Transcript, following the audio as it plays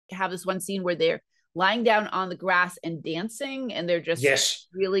have this one scene where they're lying down on the grass and dancing, and they're just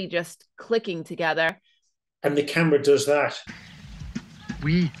really just clicking together. And the camera does that.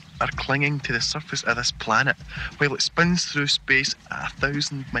 We are clinging to the surface of this planet while it spins through space at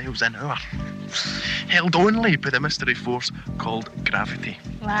 1,000 miles an hour, held only by the mystery force called gravity.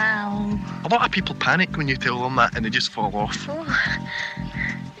 Wow. A lot of people panic when you tell them that and they just fall off.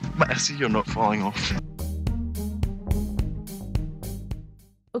 But I see you're not falling off.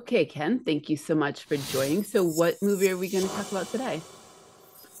 Okay, Ken, thank you so much for joining. So what movie are we going to talk about today?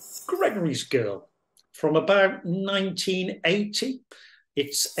 Gregory's Girl, from about 1980.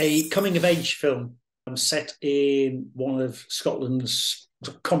 It's a coming-of-age film set in one of Scotland's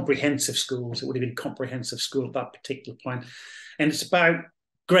comprehensive schools. It would have been comprehensive school at that particular point. And it's about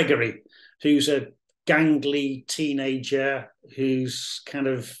Gregory, who's a gangly teenager who's kind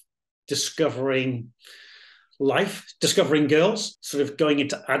of discovering life, discovering girls, sort of going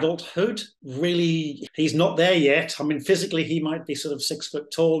into adulthood. Really, he's not there yet. I mean, physically, he might be sort of 6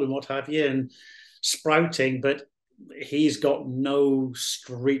 foot tall and what have you, and sprouting, but he's got no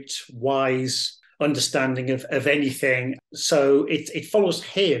street-wise understanding of anything. So it follows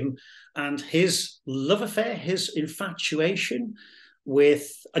him and his love affair, his infatuation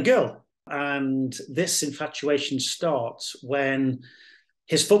with a girl. And this infatuation starts when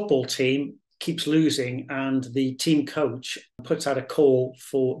his football team keeps losing and the team coach puts out a call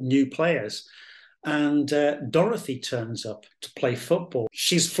for new players. And Dorothy turns up to play football.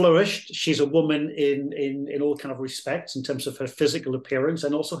 She's flourished. She's a woman in all kind of respects in terms of her physical appearance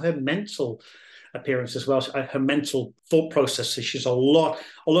and also her mental appearance as well. Her mental thought processes. She's a lot,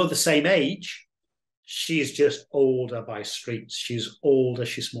 although the same age, she's just older by streets. She's older.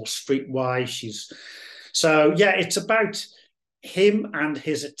 She's more streetwise. So yeah, it's about him and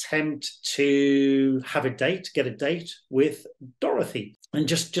his attempt to have a date, get a date with Dorothy, and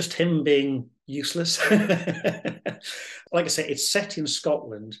just him being useless. Like I say, it's set in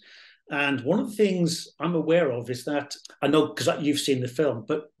Scotland. And one of the things I'm aware of is that, I know because you've seen the film,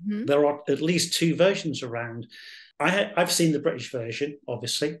 but there are at least 2 versions around. I've seen the British version,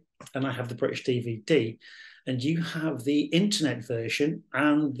 obviously, and I have the British DVD. And you have the internet version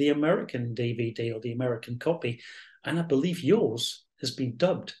and the American DVD or the American copy. And I believe yours has been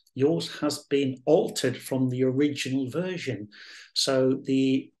dubbed. Yours has been altered from the original version. So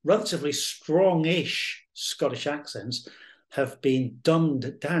the relatively strong-ish Scottish accents have been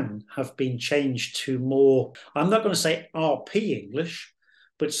dumbed down, have been changed to more, I'm not going to say RP English,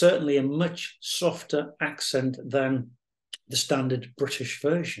 but certainly a much softer accent than the standard British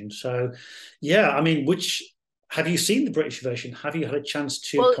version. So, yeah, I mean, have you seen the British version? Have you had a chance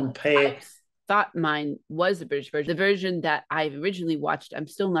to compare? I thought mine was the British version. The version that I originally watched, I'm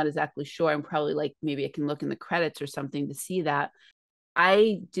still not exactly sure. I'm probably maybe I can look in the credits or something to see that.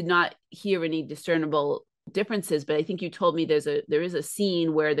 I did not hear any discernible differences, but I think you told me there is a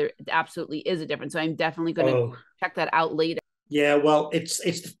scene where there absolutely is a difference. So I'm definitely going to check that out later. Yeah, well, it's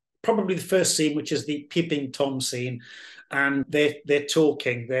probably the first scene, which is the peeping Tom scene, and they're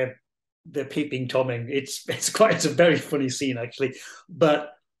talking, they're peeping Tomming. It's a very funny scene actually,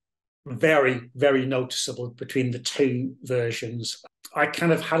 but very, very noticeable between the 2 versions. I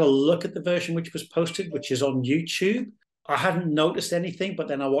kind of had a look at the version which was posted, which is on YouTube. I hadn't noticed anything, but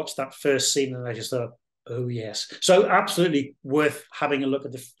then I watched that first scene and I just thought, oh yes. So absolutely worth having a look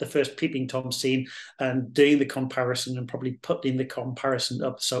at the first peeping Tom scene and doing the comparison and probably putting the comparison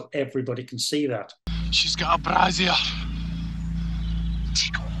up so everybody can see that. She's got a brassiere.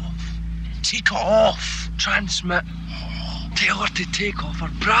 Take off. Take off. Transmit. Tell her to take off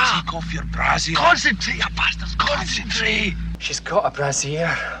her bra. Take off your brassiere. Concentrate, you bastards. Concentrate. She's got a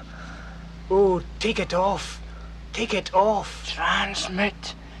brassiere. Oh, take it off. Take it off.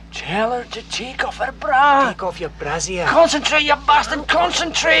 Transmit. Tell her to take off her bra. Take off your brassiere. Concentrate, you bastard.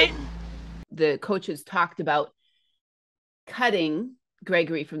 Concentrate. The coaches talked about cutting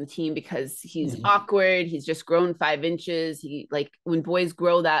Gregory from the team because he's awkward. He's just grown 5 inches. When boys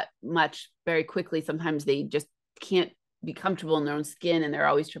grow that much very quickly, sometimes they just can't be comfortable in their own skin and they're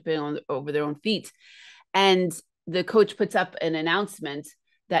always tripping over their own feet. And the coach puts up an announcement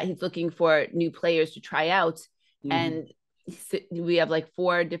that he's looking for new players to try out. And we have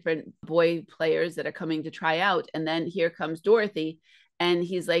 4 different boy players that are coming to try out. And then here comes Dorothy. And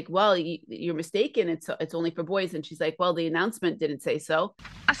he's like, well, you're mistaken. It's only for boys. And she's like, well, the announcement didn't say so.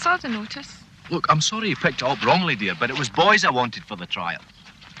 I saw the notice. Look, I'm sorry you picked it up wrongly, dear, but it was boys I wanted for the trial.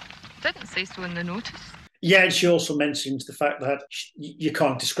 Didn't say so in the notice. Yeah, and she also mentions the fact that you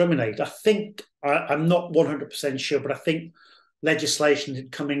can't discriminate. I think, I'm not 100% sure, but I think legislation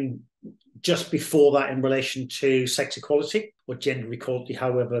had come in just before that in relation to sex equality or gender equality,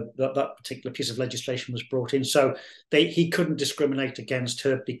 however that particular piece of legislation was brought in. So he couldn't discriminate against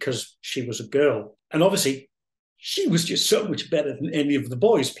her because she was a girl. And obviously, she was just so much better than any of the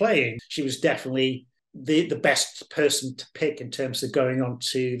boys playing. She was definitely the best person to pick in terms of going on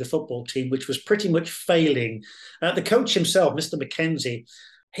to the football team, which was pretty much failing. The coach himself, Mr. Mackenzie,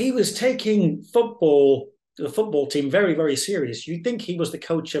 he was taking the football team very, very serious. You'd think he was the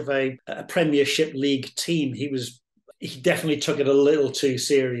coach of a Premiership League team. He definitely took it a little too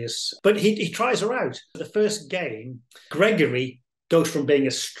serious. But he tries her out. The first game, Gregory goes from being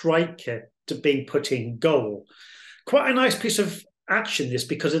a striker to being put in goal. Quite a nice piece of action, this,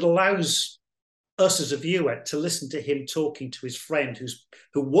 because it allows us as a viewer to listen to him talking to his friend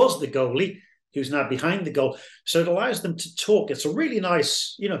who was the goalie, who's now behind the goal. So it allows them to talk. It's a really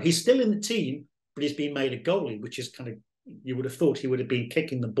nice, he's still in the team, but he's been made a goalie, which is kind of, you would have thought he would have been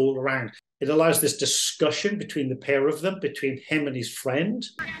kicking the ball around. It allows this discussion between the pair of them, between him and his friend.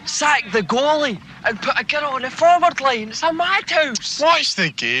 Sack the goalie and put a girl on the forward line. It's a madhouse. Watch the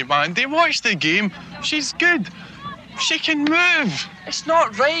game, Andy. Watch the game. She's good. She can move. It's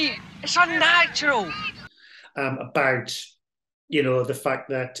not right. It's unnatural. About, the fact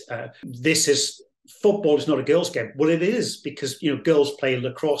that football is not a girls' game. Well, it is, because, girls play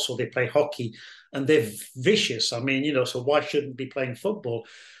lacrosse or they play hockey and they're vicious. I mean, so why shouldn't be playing football?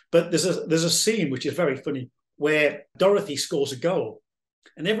 But there's a scene which is very funny where Dorothy scores a goal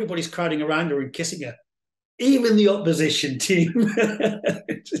and everybody's crowding around her and kissing her, even the opposition team.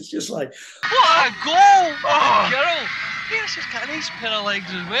 It's just like, what a goal! Oh, girl. Yeah, she's got a nice pair of legs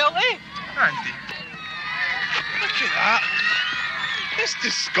as well, eh? Andy, look at that. It's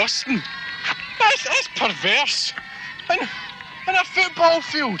disgusting. That's perverse. In a football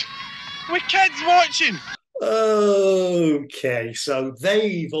field with kids watching. Okay, so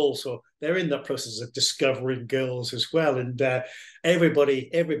they're in the process of discovering girls as well, and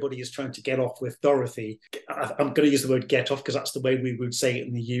everybody is trying to get off with Dorothy. I'm going to use the word get off because that's the way we would say it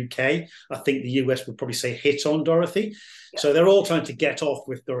in the UK. I think the US would probably say hit on Dorothy. Yeah. So they're all trying to get off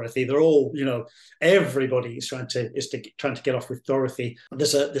with Dorothy. They're all, everybody is trying to get off with Dorothy.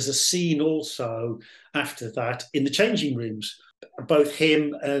 There's a scene also after that in the changing rooms. Both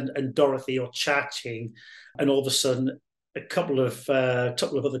him and Dorothy are chatting, and all of a sudden a couple of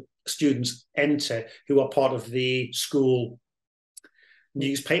other students enter who are part of the school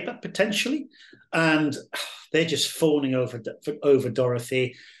newspaper potentially, and they're just fawning over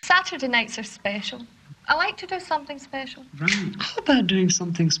Dorothy. Saturday nights are special. I like to do something special. Right. How about doing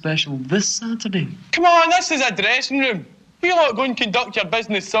something special this Saturday? Come on, this is a dressing room. You lot go and conduct your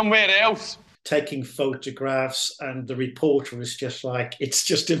business somewhere else. Taking photographs, and the reporter is just like, it's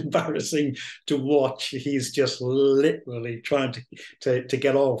just embarrassing to watch. He's just literally trying to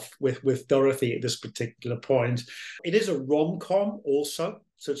get off with Dorothy at this particular point. It is a rom-com also,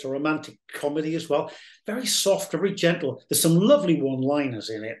 so it's a romantic comedy as well. Very soft, very gentle. There's some lovely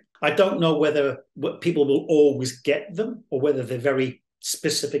one-liners in it. I don't know whether people will always get them or whether they're very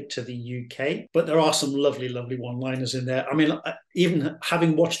specific to the UK, but there are some lovely, lovely one-liners in there. I mean, even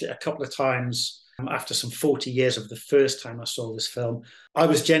having watched it a couple of times after some 40 years of the first time I saw this film, I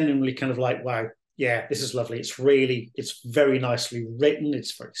was genuinely kind of like, wow, yeah, this is lovely. It's very nicely written.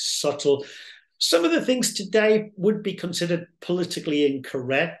 It's very subtle. Some of the things today would be considered politically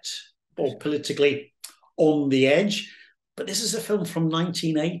incorrect or politically on the edge. But this is a film from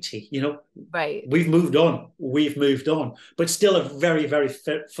 1980, Right. We've moved on, but still a very, very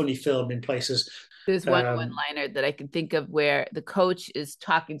funny film in places. There's one-liner that I can think of where the coach is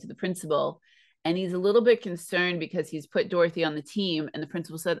talking to the principal and he's a little bit concerned because he's put Dorothy on the team. And the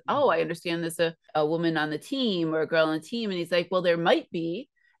principal said, oh, I understand there's a woman on the team or a girl on the team. And he's like, well, there might be.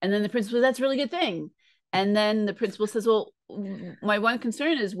 And then the principal, that's a really good thing. And then the principal says, well, my one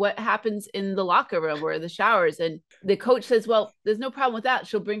concern is what happens in the locker room or the showers. And the coach says, well, there's no problem with that.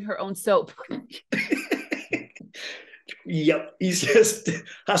 She'll bring her own soap. Yep, he just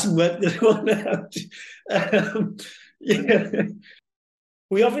hasn't worked this one out. Yeah.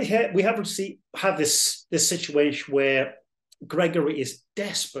 We obviously have this situation where Gregory is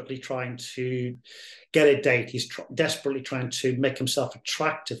desperately trying to get a date. He's desperately trying to make himself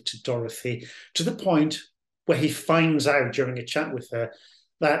attractive to Dorothy, to the point where he finds out during a chat with her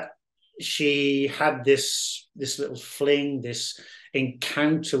that she had this little fling, this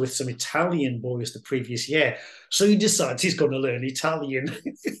encounter with some Italian boys the previous year. So he decides he's going to learn Italian,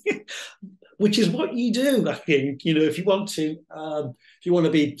 which is what you do, I think. If you want to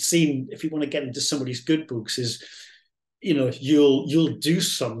be seen, if you want to get into somebody's good books, is you'll do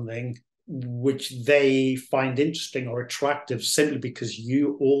something which they find interesting or attractive simply because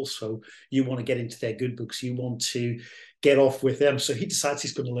you want to get into their good books. You want to get off with them. So he decides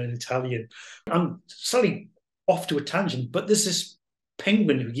he's going to learn Italian. I'm slightly off to a tangent, but there's this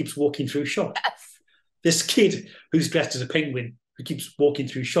penguin who keeps walking through shot. Yes. This kid who's dressed as a penguin who keeps walking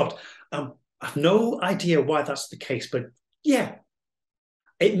through shot. I have no idea why that's the case, but yeah,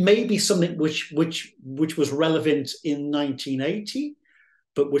 it may be something which was relevant in 1980,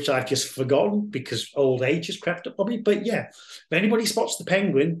 but which I've just forgotten because old age has crept up on me. But yeah, if anybody spots the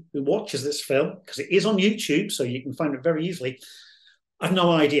penguin who watches this film, because it is on YouTube, so you can find it very easily, I've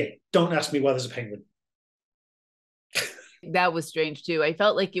no idea. Don't ask me why there's a penguin. That was strange too. I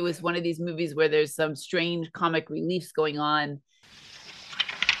felt like it was one of these movies where there's some strange comic reliefs going on.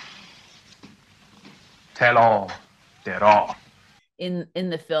 Tell all, they're all. In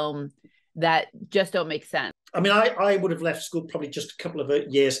the film that just don't make sense. I mean, I would have left school probably just a couple of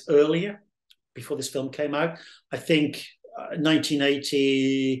years earlier before this film came out. I think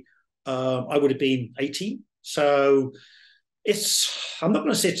 1980, I would have been 18. So I'm not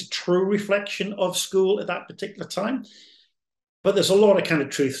going to say it's a true reflection of school at that particular time, but there's a lot of kind of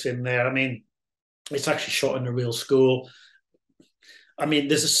truths in there. I mean, it's actually shot in a real school. I mean,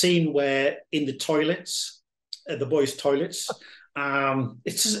 there's a scene where in the toilets, the boys' toilets,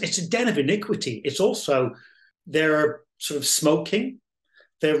 it's a den of iniquity. It's also, they're sort of smoking,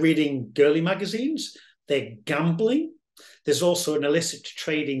 they're reading girly magazines, they're gambling. There's also an illicit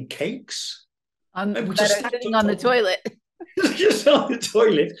trade in cakes. Which are sitting on the toilet. Just on the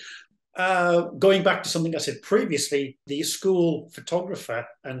toilet. Going back to something I said previously, the school photographer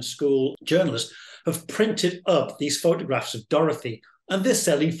and school journalist have printed up these photographs of Dorothy, and they're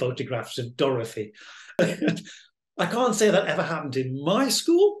selling photographs of Dorothy. I can't say that ever happened in my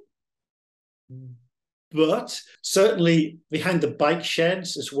school, but certainly behind the bike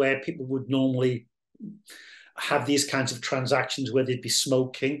sheds is where people would normally have these kinds of transactions where they'd be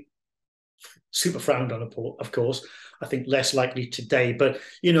smoking. Super frowned on, of course. I think less likely today, but,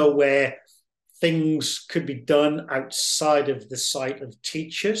 you know, where things could be done outside of the sight of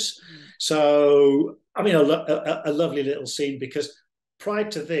teachers. So, I mean, a lovely little scene, because prior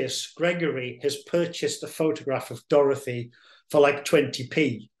to this, Gregory has purchased a photograph of Dorothy for like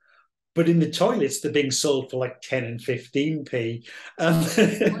 20p. But in the toilets, they're being sold for like 10 and 15p.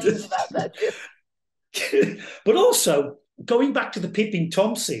 But also, going back to the Peeping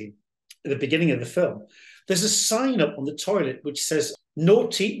Tom scene at the beginning of the film, there's a sign up on the toilet which says,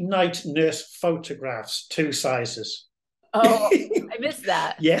 "Naughty Night Nurse Photographs, 2 sizes." Oh, I missed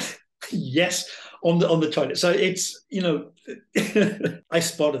that. Yes, on the toilet. So it's, you know, I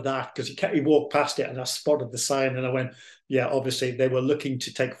spotted that because he walked past it and I spotted the sign and I went, yeah, obviously they were looking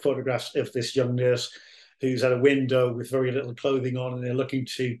to take photographs of this young nurse who's at a window with very little clothing on, and they're looking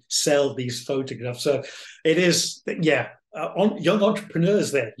to sell these photographs. So it is, yeah, young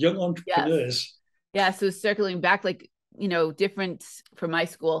entrepreneurs there, young entrepreneurs. Yes. Yeah, so circling back, like, you know, different from my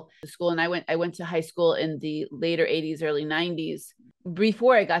school, and I went to high school in the later 80s, early 90s.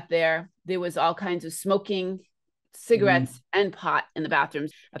 Before I got there, there was all kinds of smoking, cigarettes, and pot in the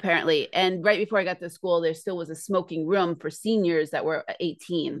bathrooms, apparently. And right before I got to school, there still was a smoking room for seniors that were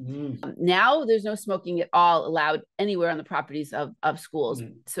 18. Now there's no smoking at all allowed anywhere on the properties of schools.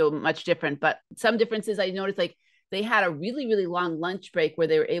 So much different. But some differences I noticed, like, they had a really, really long lunch break where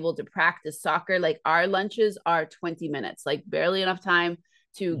they were able to practice soccer. Like, our lunches are 20 minutes, like barely enough time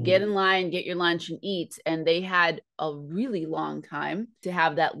to get in line, get your lunch and eat. And they had a really long time to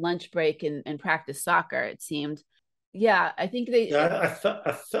have that lunch break and practice soccer, it seemed. Yeah, I think they... Yeah,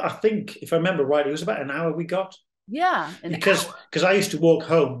 I think, if I remember right, it was about an hour we got. Yeah. Because I used to walk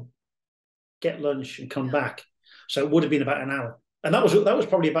home, get lunch and come back. So it would have been about an hour. And that was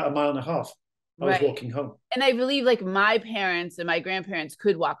probably about a mile and a half. I was walking home. And I believe, like, my parents and my grandparents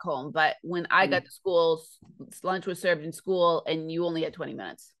could walk home, but when I got to school, lunch was served in school and you only had 20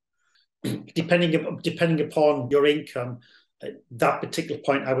 minutes. Depending upon your income, at that particular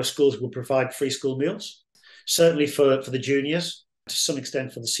point, our schools would provide free school meals, certainly for the juniors, to some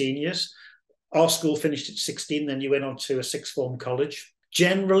extent for the seniors. Our school finished at 16, then you went on to a sixth form college.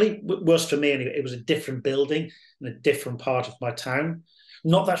 Generally, was for me anyway, it was a different building in a different part of my town.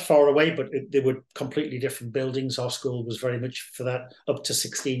 Not that far away, but they were completely different buildings. Our school was very much for that up to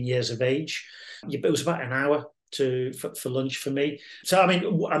 16 years of age. It was about an hour for lunch for me. So I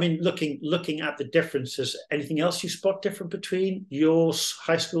mean, looking at the differences, anything else you spot different between your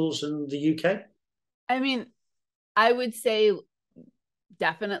high schools and the UK? I mean, I would say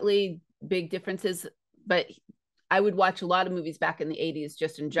definitely big differences, but I would watch a lot of movies back in the 80s,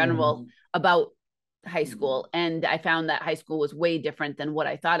 just in general, about high school, and I found that high school was way different than what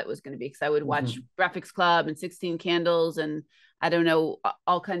I thought it was going to be, because I would watch Breakfast Club and 16 Candles and I don't know,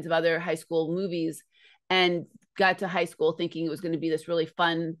 all kinds of other high school movies, and got to high school thinking it was going to be this really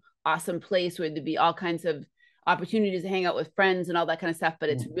fun, awesome place where there'd be all kinds of opportunities to hang out with friends and all that kind of stuff, but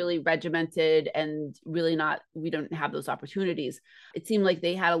it's really regimented and really not, we don't have those opportunities. It seemed like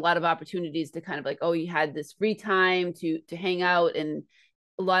they had a lot of opportunities to kind of like, oh, you had this free time to hang out, and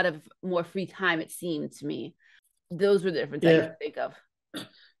a lot of more free time, it seemed to me. Those were the difference I could think of.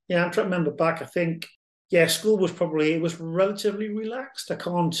 Yeah, I'm trying to remember back. I think, school was relatively relaxed. I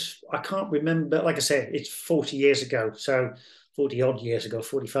can't remember. Like I said, it's 40 years ago, so 40 odd years ago,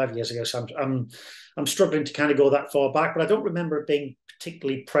 45 years ago. So I'm struggling to kind of go that far back, but I don't remember it being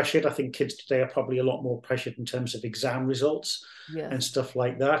particularly pressured. I think kids today are probably a lot more pressured in terms of exam results and stuff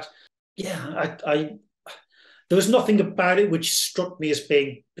like that. Yeah, there was nothing about it which struck me as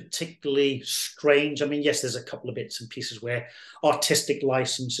being particularly strange. I mean, yes, there's a couple of bits and pieces where artistic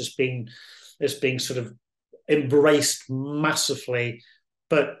license has been sort of embraced massively,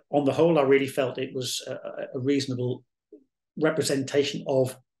 but on the whole, I really felt it was a reasonable representation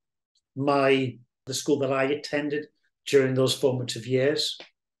of the school that I attended during those formative years.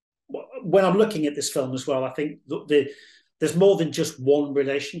 When I'm looking at this film as well, I think there's more than just one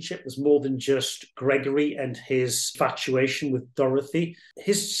relationship. There's more than just Gregory and his infatuation with Dorothy.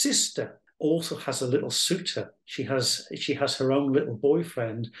 His sister also has a little suitor. She has her own little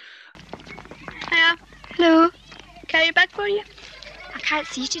boyfriend. Hiya. Hello. Carry your bag for you? I can't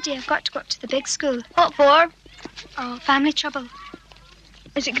see you today. I've got to go up to the big school. What for? Oh, family trouble.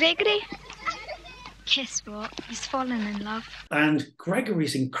 Is it Gregory? Guess what? He's fallen in love. And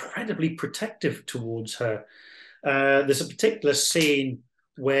Gregory's incredibly protective towards her. There's a particular scene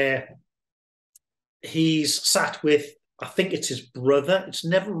where he's sat with, I think it's his brother. It's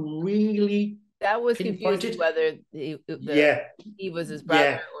never really that was confusing whether he was his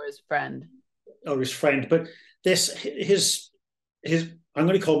brother or his friend. Or his friend. But his I'm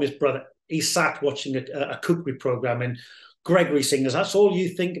going to call him his brother. He sat watching a cookery program, and Gregory sings, "That's all you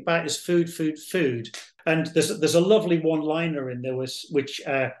think about is food, food, food." And there's a lovely one-liner in there where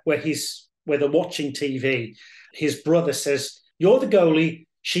they're watching TV. His brother says, "You're the goalie,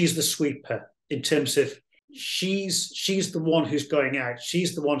 she's the sweeper," in terms of she's the one who's going out.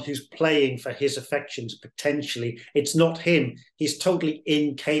 She's the one who's playing for his affections, potentially. It's not him. He's totally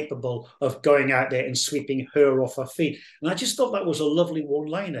incapable of going out there and sweeping her off her feet. And I just thought that was a lovely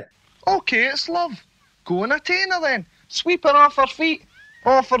one-liner. Okay, it's love. Go and attain her then. Sweep her off her feet.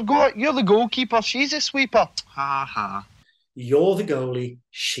 Oh, forgot, you're the goalkeeper, she's a sweeper. Ha ha. You're the goalie,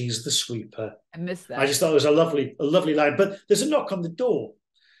 she's the sweeper. I missed that. I just thought it was a lovely line. But there's a knock on the door,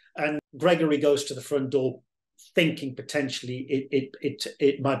 and Gregory goes to the front door thinking potentially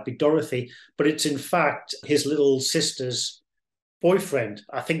it might be Dorothy, but it's in fact his little sister's boyfriend.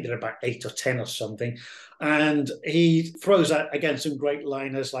 I think they're about 8 or 10 or something. And he throws out, again, some great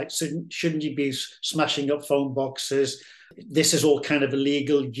liners like, shouldn't you be smashing up phone boxes? This is all kind of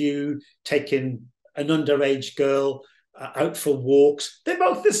illegal. You taking an underage girl out for walks. They're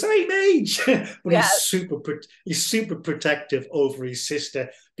both the same age. But he's super protective over his sister,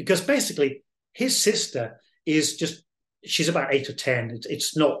 because basically his sister is just, she's about 8 or 10.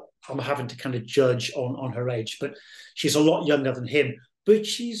 It's not, I'm having to kind of judge on her age, but she's a lot younger than him. But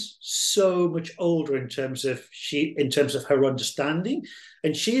she's so much older in terms of her understanding,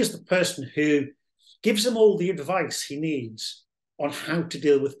 and she is the person who gives him all the advice he needs on how to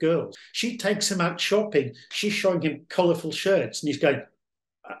deal with girls. She takes him out shopping. She's showing him colourful shirts, and he's going,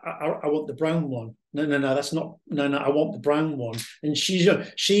 I want the brown one. No, that's not. No, I want the brown one. And she's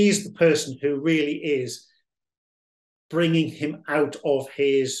the person who really is bringing him out of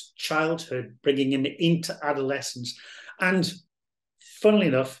his childhood, bringing him into adolescence. And funnily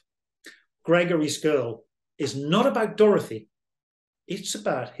enough, Gregory's Girl is not about Dorothy. It's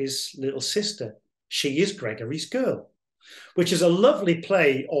about his little sister. She is Gregory's Girl, which is a lovely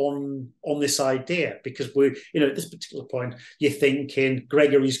play on this idea, because at this particular point, you're thinking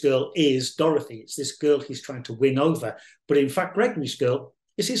Gregory's Girl is Dorothy. It's this girl he's trying to win over. But in fact, Gregory's Girl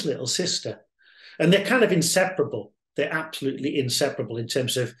is his little sister. And they're kind of inseparable. They're absolutely inseparable in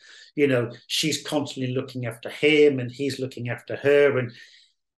terms of, she's constantly looking after him and he's looking after her, and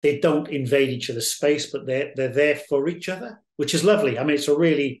they don't invade each other's space, but they're there for each other, which is lovely. I mean, it's a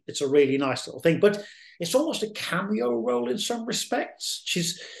really nice little thing, but it's almost a cameo role in some respects.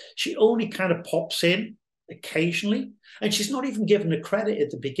 She only kind of pops in occasionally, and she's not even given the credit at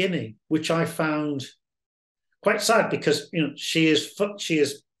the beginning, which I found quite sad, because she is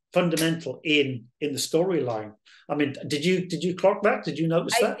fundamental in the storyline. I mean, did you clock that? Did you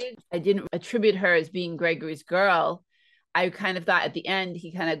notice that? I didn't attribute her as being Gregory's girl. I kind of thought at the end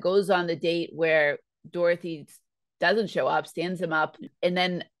he kind of goes on the date where Dorothy doesn't show up, stands him up, and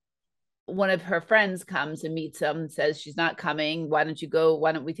then one of her friends comes and meets him and says she's not coming. Why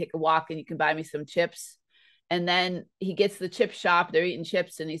don't we take a walk and you can buy me some chips? And then he gets to the chip shop, they're eating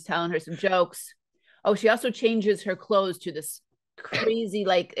chips and he's telling her some jokes. Oh, she also changes her clothes to this crazy,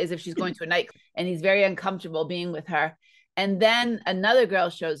 like as if she's going to a nightclub, and he's very uncomfortable being with her. And then another girl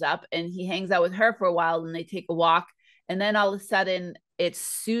shows up and he hangs out with her for a while and they take a walk. And then all of a sudden it's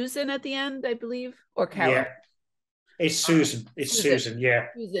Susan at the end, I believe, or Carol. Yeah, it's Susan. It's Susan. Yeah.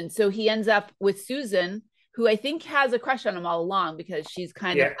 Susan. So he ends up with Susan, who I think has a crush on him all along because she's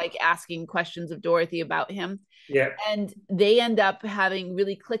kind of like asking questions of Dorothy about him. Yeah. And they end up having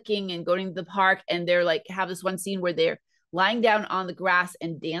really clicking and going to the park. And they're like, have this one scene where they're lying down on the grass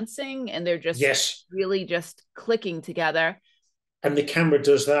and dancing. And they're just really just clicking together. And the camera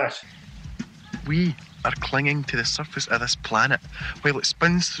does that. We are clinging to the surface of this planet while it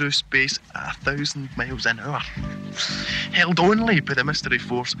spins through space at 1,000 miles an hour, held only by the mystery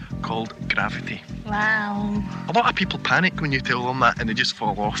force called gravity. Wow. A lot of people panic when you tell them that and they just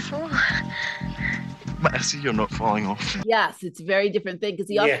fall off. Oh. But I see you're not falling off. Yes, it's a very different thing because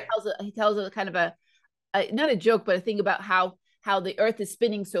he also tells a kind of a not a joke, but a thing about how the Earth is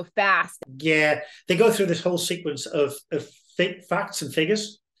spinning so fast. Yeah, they go through this whole sequence of facts and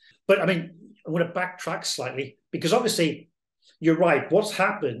figures. But I mean, I want to backtrack slightly because obviously you're right. What's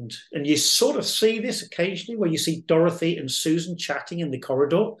happened, and you sort of see this occasionally where you see Dorothy and Susan chatting in the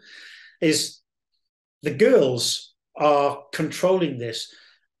corridor, is the girls are controlling this.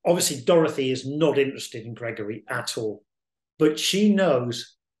 Obviously, Dorothy is not interested in Gregory at all, but she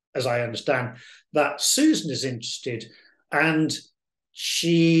knows, as I understand, that Susan is interested, and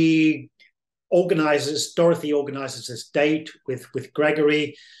Dorothy organizes this date with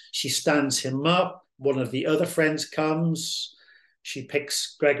Gregory. She stands him up. One of the other friends comes. She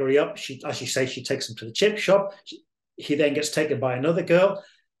picks Gregory up. As you say, she takes him to the chip shop. He then gets taken by another girl.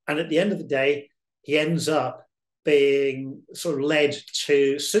 And at the end of the day, he ends up being sort of led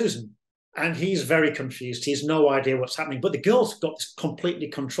to Susan. And he's very confused. He has no idea what's happening. But the girls have got this completely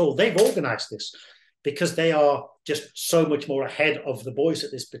controlled. They've organized this because they are just so much more ahead of the boys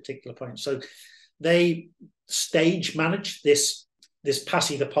at this particular point. So they stage manage this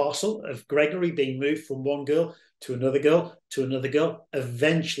passing the parcel of Gregory being moved from one girl to another girl to another girl,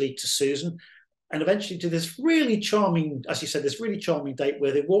 eventually to Susan, and eventually to this really charming, as you said, this really charming date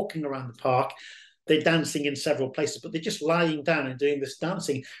where they're walking around the park. They're dancing in several places, but they're just lying down and doing this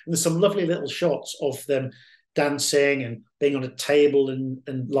dancing. And there's some lovely little shots of them dancing and being on a table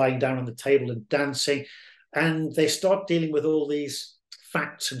and lying down on the table and dancing. And they start dealing with all these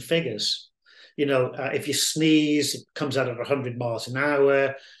facts and figures. You know, if you sneeze, it comes out at 100 miles an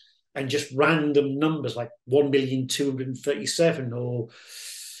hour, and just random numbers like 1,237,000, or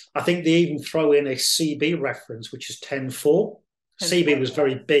I think they even throw in a CB reference, which is 10-4. CB was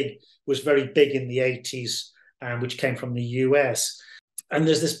very big in the 80s, which came from the US. And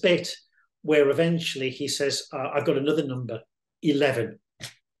there's this bit where eventually he says, I've got another number, 11.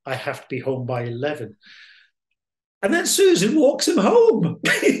 I have to be home by 11. And then Susan walks him home.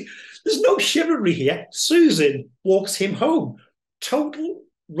 There's no chivalry here. Susan walks him home. Total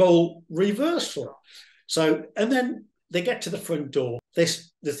role reversal. So, and then they get to the front door.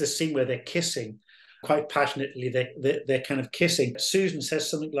 There's this scene where they're kissing quite passionately. They're kind of kissing. Susan says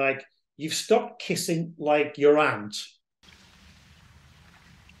something like, "You've stopped kissing like your aunt."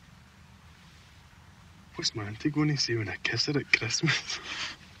 What's my auntie going to say when I kiss her at Christmas?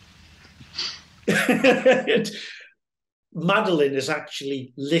 Madeline is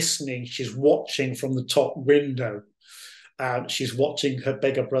actually listening. She's watching from the top window. She's watching her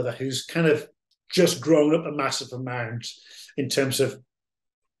bigger brother, who's kind of just grown up a massive amount in terms of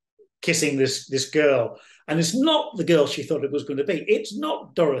kissing this girl. And it's not the girl she thought it was going to be. It's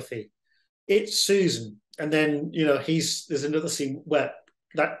not Dorothy. It's Susan. And then, you know, there's another scene where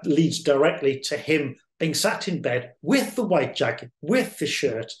that leads directly to him being sat in bed with the white jacket, with the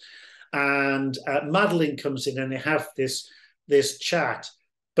shirt. And Madeline comes in and they have this chat.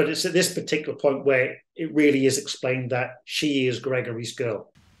 But it's at this particular point where it really is explained that she is Gregory's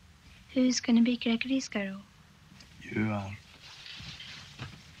girl. Who's going to be Gregory's girl? You are.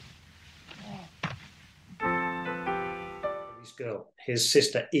 Gregory's girl. His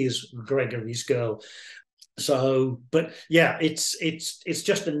sister is Gregory's girl. So, but yeah, it's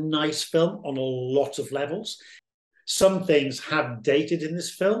just a nice film on a lot of levels. Some things have dated in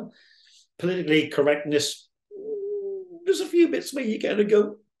this film. Politically correctness, there's a few bits where you kind of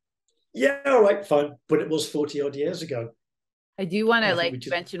go, Yeah, all right, fine. But it was 40 odd years ago. I do want to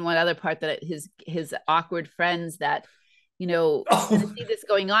mention one other part, that his awkward friends that, see this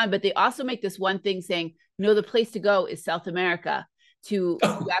going on, but they also make this one thing saying, the place to go is South America, to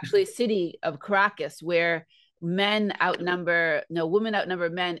actually a city of Caracas, where women outnumber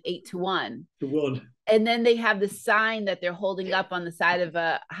men 8-1. And then they have the sign that they're holding up on the side of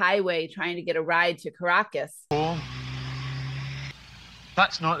a highway trying to get a ride to Caracas. Oh,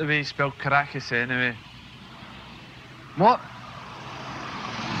 that's not the way you spell Caracas anyway. What?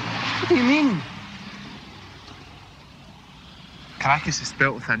 What do you mean? Caracas is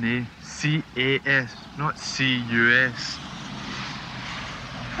spelled with an A. C-A-S, not C-U-S.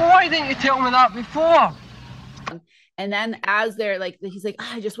 Well, why didn't you tell me that before? And then as they're like, he's like,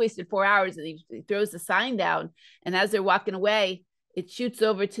 I just wasted 4 hours. And he throws the sign down. And as they're walking away, it shoots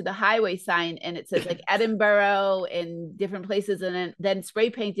over to the highway sign. And it says like Edinburgh and different places. And then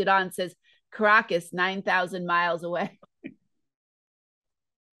spray painted on says Caracas, 9,000 miles away.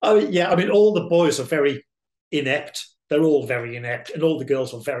 Oh, yeah. I mean, all the boys are very inept. They're all very inept. And all the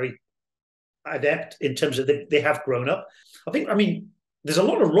girls are very adept in terms of they have grown up. I mean, there's a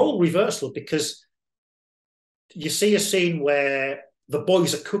lot of role reversal, because you see a scene where the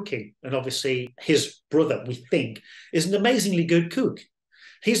boys are cooking, and obviously his brother, we think, is an amazingly good cook.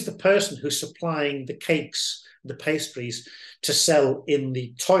 He's the person who's supplying the cakes, the pastries to sell in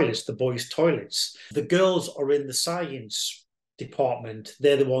the toilets, the boys' toilets. The girls are in the science department.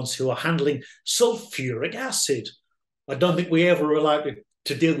 They're the ones who are handling sulfuric acid. I don't think we ever were allowed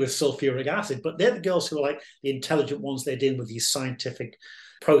to deal with sulfuric acid, but they're the girls who are like the intelligent ones. They're dealing with these scientific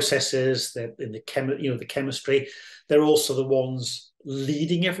processes. They're in the chemistry. They're also the ones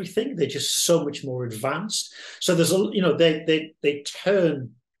leading everything. They're just so much more advanced. So there's they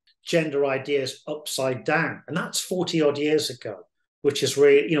turn gender ideas upside down, and that's 40 odd years ago, which is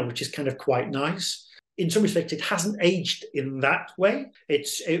really, which is kind of quite nice. In some respects, it hasn't aged in that way.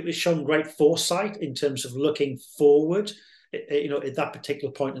 It was shown great foresight in terms of looking forward. At that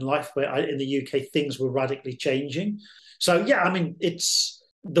particular point in life, where in the UK things were radically changing. So yeah, I mean, it's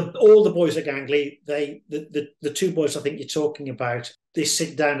all the boys are gangly. The two boys I think you're talking about, they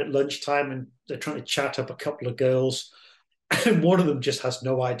sit down at lunchtime and they're trying to chat up a couple of girls, and one of them just has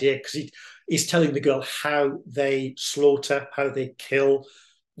no idea, because he's telling the girl how they slaughter, how they kill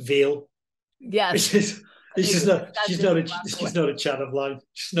veal. Yeah, she's not a chat of line.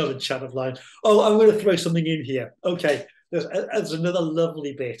 She's not a chat of line. Oh, I'm going to throw something in here. Okay, there's another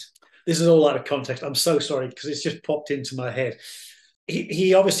lovely bit. This is all out of context. I'm so sorry, because it's just popped into my head.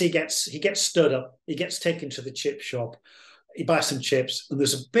 He obviously gets stood up. He gets taken to the chip shop. He buys some chips, and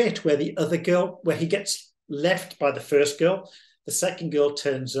there's a bit where the other girl, where he gets left by the first girl. The second girl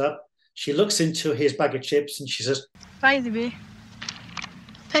turns up. She looks into his bag of chips and she says, "By the way,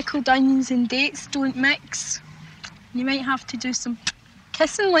 pickled onions and dates don't mix. You might have to do some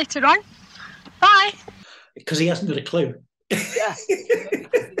kissing later on. Bye." Because he hasn't got a clue. Yeah.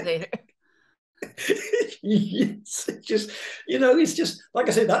 It's just, it's just, like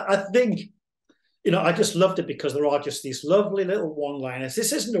I said, I think, I just loved it because there are just these lovely little one-liners.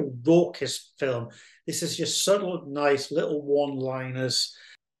 This isn't a raucous film. This is just subtle, nice little one-liners.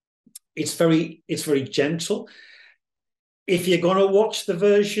 It's very gentle. If you're going to watch the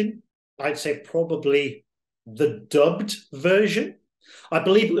version, I'd say probably the dubbed version. I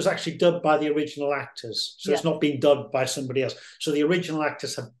believe it was actually dubbed by the original actors. So It's not been dubbed by somebody else. So the original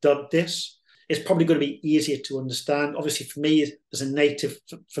actors have dubbed this. It's probably going to be easier to understand. Obviously, for me, as a native,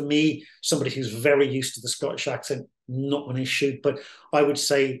 for me, somebody who's very used to the Scottish accent, not an issue. But I would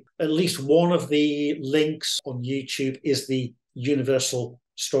say at least one of the links on YouTube is the Universal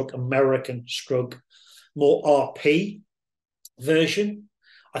 / American / more RP version.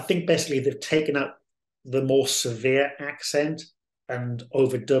 I think basically they've taken out the more severe accent and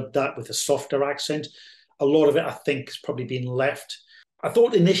overdubbed that with a softer accent. A lot of it, I think, has probably been left. I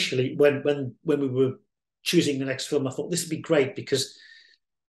thought initially when we were choosing the next film, I thought this would be great because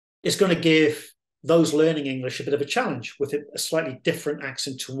it's going to give those learning English a bit of a challenge with a slightly different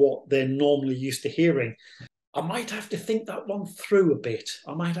accent to what they're normally used to hearing. I might have to think that one through a bit.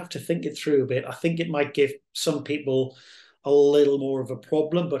 I think it might give some people a little more of a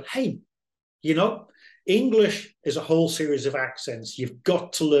problem, but hey, English is a whole series of accents. You've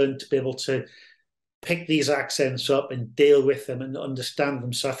got to learn to be able to pick these accents up and deal with them and understand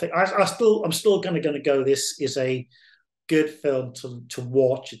them. So I think I'm still going to go. This is a good film to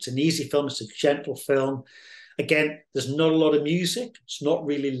watch. It's an easy film. It's a gentle film. Again, there's not a lot of music. It's not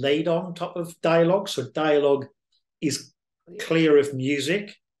really laid on top of dialogue. So dialogue is clear of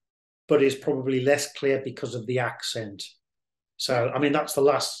music, but is probably less clear because of the accent. So, I mean, that's the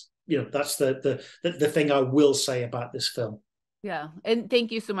last that's the thing I will say about this film. Yeah, and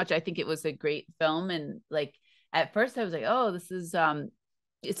thank you so much. I think it was a great film, and like at first I was like, oh, this is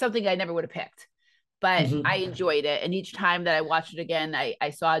it's something I never would have picked, but I enjoyed it, and each time that I watched it again, I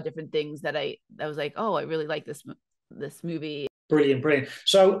saw different things that I was like, oh, I really like this movie. Brilliant.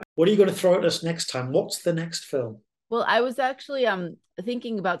 So what are you going to throw at us next time? What's the next film? Well, I was actually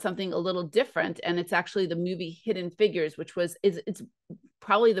thinking about something a little different, and it's actually the movie Hidden Figures, which it's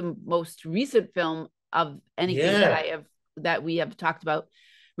probably the most recent film of anything that we have talked about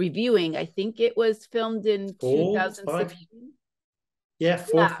reviewing. I think it was filmed in 2016. Yeah,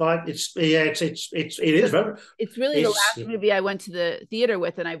 4 or 5. It is very. It's really the last movie I went to the theater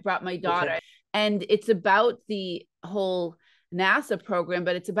with, and I brought my daughter. And it's about the whole NASA program,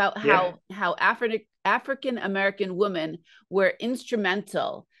 but it's about how African American women were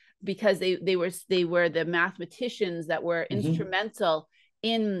instrumental, because they were the mathematicians that were instrumental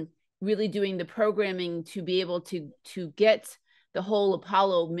in really doing the programming to be able to get the whole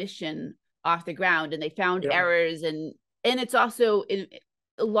Apollo mission off the ground. And they found errors, and it's also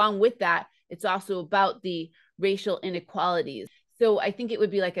along with that, it's also about the racial inequalities. So I think it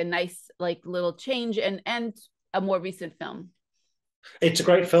would be like a nice little change and a more recent film. It's a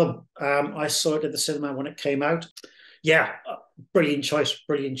great film. I saw it at the cinema when it came out. Yeah, brilliant choice.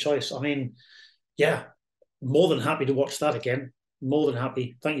 I mean, yeah, more than happy to watch that again. More than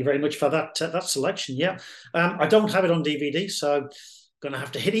happy. Thank you very much for that selection. Yeah, I don't have it on DVD, so I'm gonna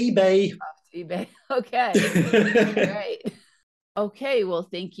have to hit eBay. eBay. Okay. Right. Okay. Well,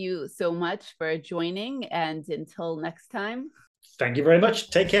 thank you so much for joining, and until next time. Thank you very much.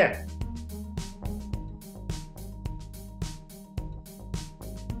 Take care.